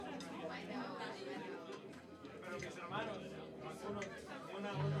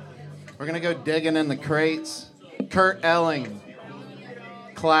We're gonna go digging in the crates. Kurt Elling,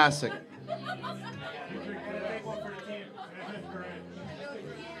 classic.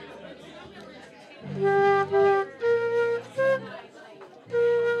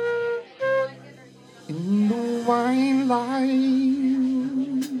 In the wine light,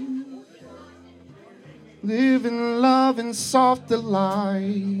 living love in soft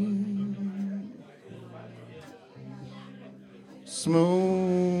delight.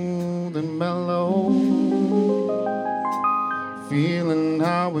 Smooth and mellow, feeling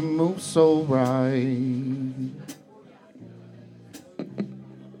how we move so right.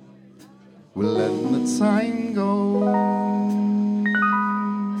 We're letting the time go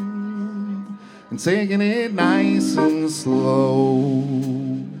and taking it nice and slow.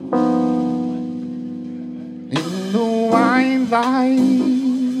 In the wine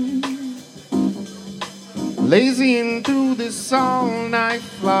light, lazy and through this all-night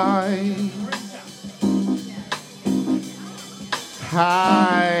flight.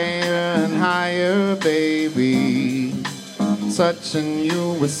 Higher and higher, baby, touching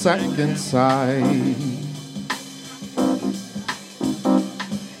you with second sight.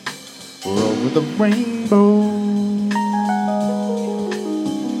 We're over the rainbow,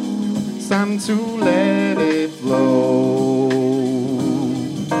 it's time to let it flow.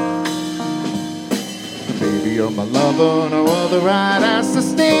 Baby, you're my lover, no other right has to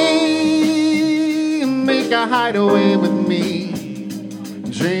stay and make a hideaway with me,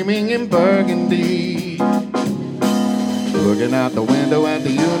 dreaming in Burgundy, looking out the window at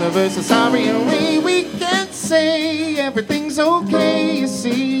the universe. A sorry away, we can't say everything's okay, you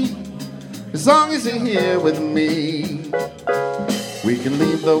see, as long as you're here with me. We can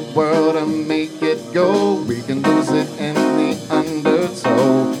leave the world and make it go, we can lose it in the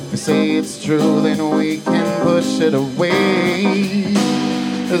undertow. If you say it's true, then we can push it away,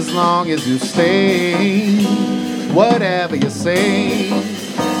 as long as you stay. Whatever you say,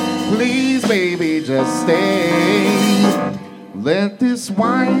 please, baby, just stay. Let this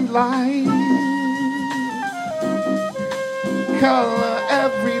wine light color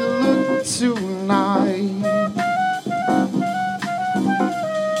every look tonight.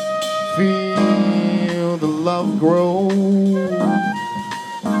 Feel the love grow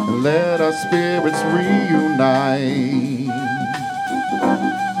and let our spirits reunite.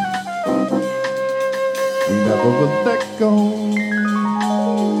 We never will let go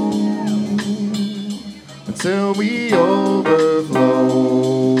until we overflow.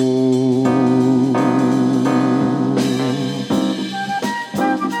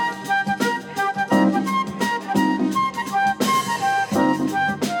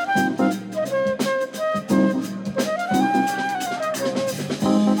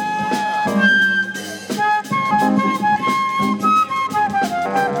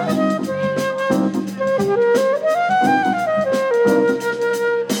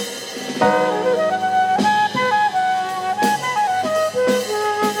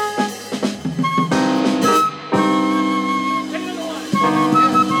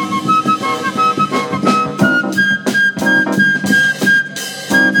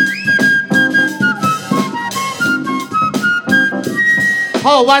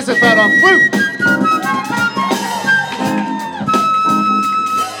 Paul Weisenfeld on flute.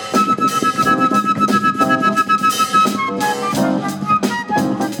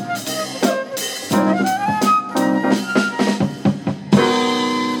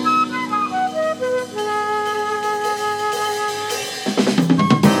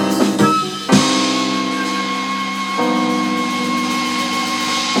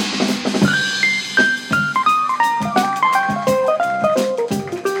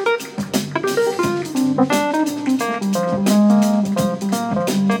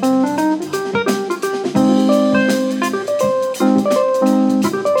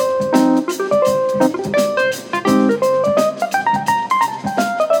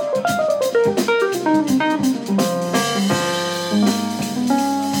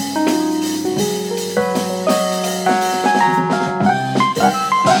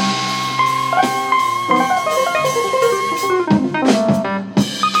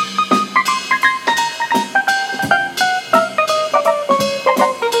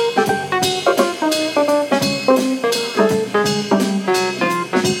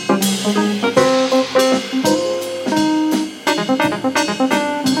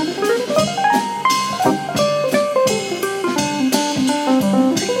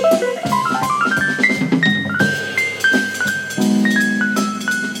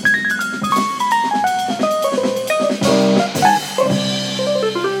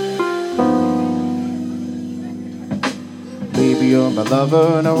 you're my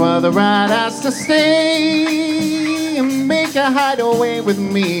lover, no other right has to stay and make a hideaway with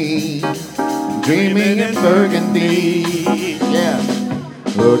me, dreaming in Burgundy. Yeah.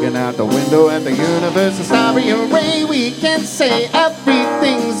 Looking out the window at the universe, a starry array. We can say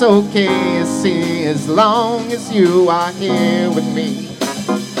everything's okay, you see, as long as you are here with me.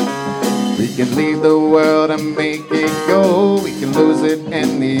 We can leave the world and make it go. We can lose it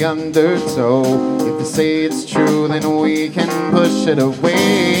in the undertow. If you say it's true, then we can push it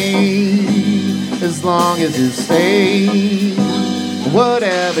away. As long as you stay,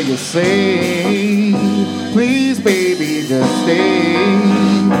 whatever you say, please, baby, just stay.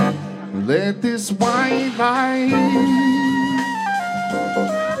 Let this white light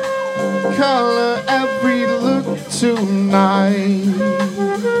color every look tonight.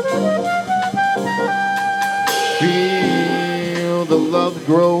 Feel the love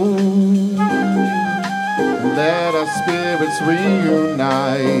grow. Let our spirits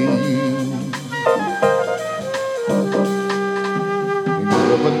reunite.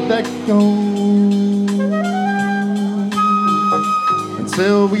 Never let go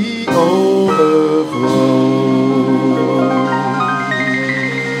until we overflow.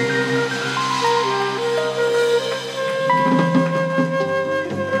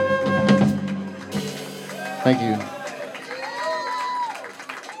 Thank you.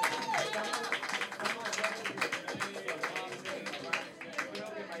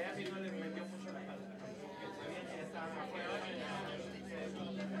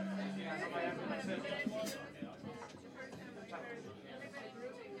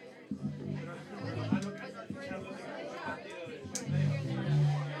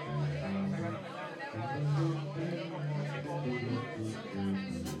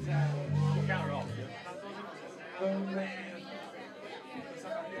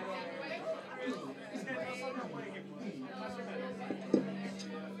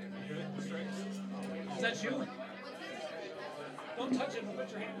 Is that you? Don't touch it, put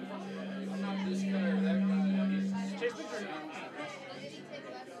your hand in front of it. I'm not this guy or that guy. Chase, put your hand.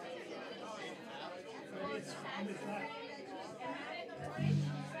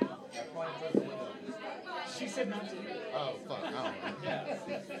 She said not to. Oh, fuck. I don't know. Yeah.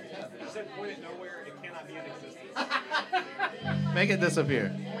 She said point it nowhere, it cannot be in existence. Make it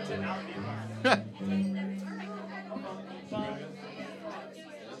disappear.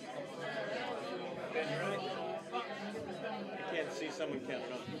 Can't see someone can't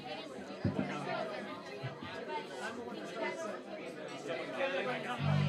run.